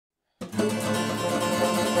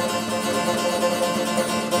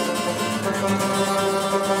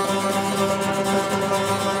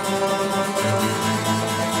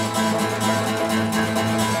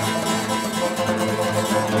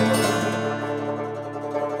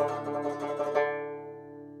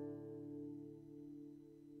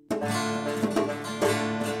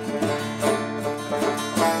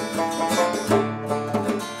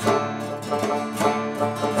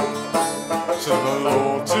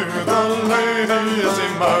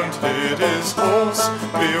Mounted his horse,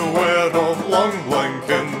 beware of long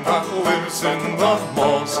Lankin that lives in the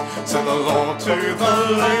moss. Said the Lord to the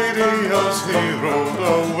lady as he rode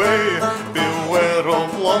away, beware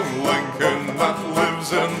of long Lankin that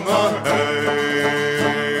lives in the hay.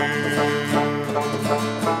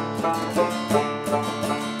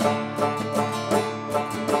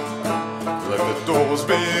 Let the doors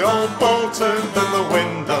be all bolted and the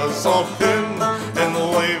windows all pinned, and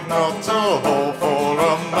leave not a hole for a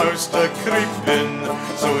mouse to creep in.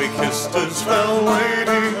 So he kissed his fair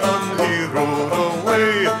lady and he rode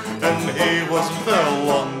away, and he was in fair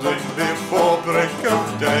London before break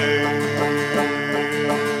of day.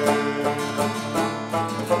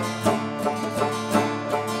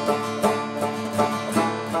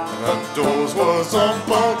 The doors was all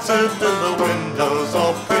bolted and the windows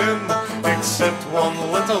all pinned, except one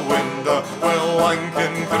little window where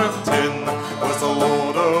Lankin crept in. Was the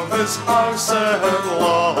lord of his house said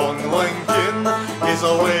long Lankin, he's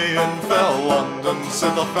away in fair London,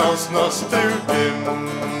 said the false nurse to him.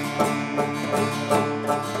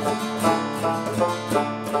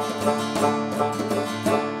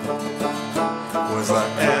 Was the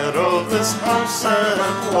heir of this house said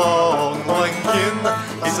long Lankin,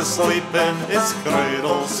 he's asleep in his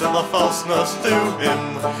cradle, said the false nurse to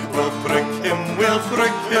him. We'll prick him, we'll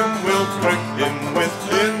prick him, we'll prick him with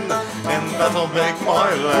pin, and that'll make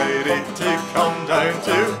my lady to come down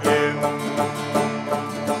to him.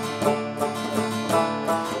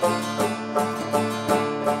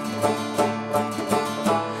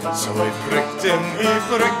 So he pricked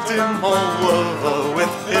him all over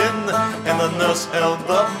with pin, and the nurse held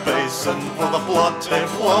the basin for the blood to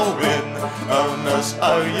flow in. Oh nurse,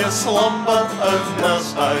 how you slumber, oh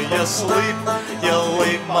nurse, how you sleep, you'll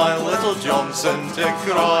leave my little Johnson to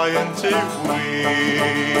cry and to weep.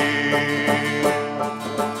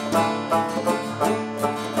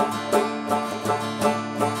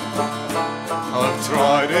 I've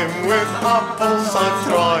tried him with apples, I've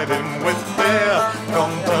tried him with pear,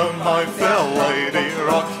 come down my fair lady,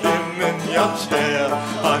 rock him in your chair.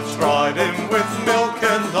 I've tried him with milk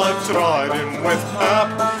and I've tried him with pap,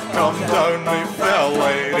 come down my fair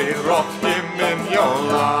lady, rock him in your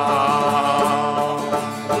lap.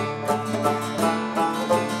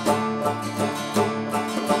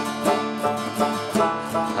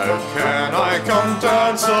 How can I come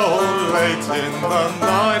down so late in the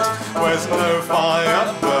night? Where's no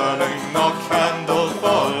fire burning, no candle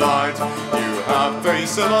for light? You have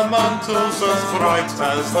days and a mantles as bright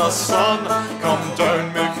as the sun. Come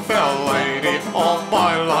down, big fair lady, all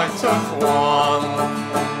my light of one.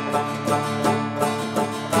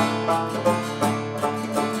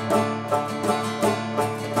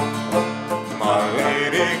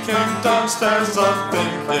 Downstairs of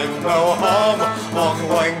thinking no harm, long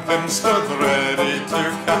Lankin stood ready to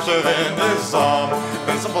catch her in his arm.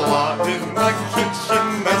 There's blood in the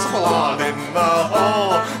kitchen, there's blood in the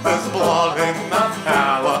hall, there's blood in the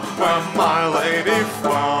parlour where my lady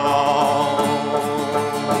falls.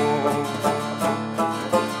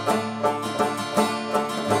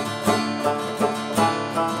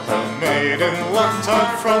 Her maiden looked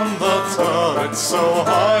out from the turret so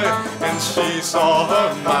high, and she saw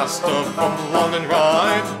her master from London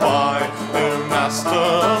ride by. Oh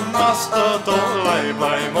master, master, don't lay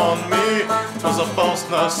blame on me, 'twas a false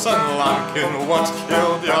nurse and Lankin what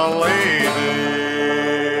killed your lady.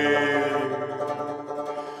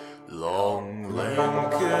 Long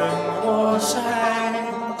Lankin was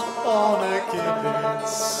hanged on a gibbet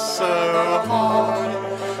so high,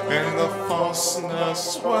 and the false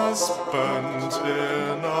nurse was burnt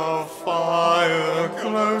in a fire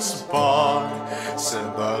close by.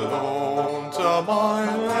 Said the Lord to my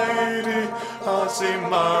lady as he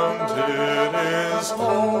mounted his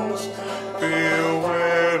horse,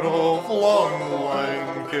 beware of long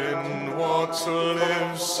Lankin what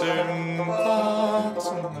lives in that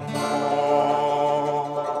moor.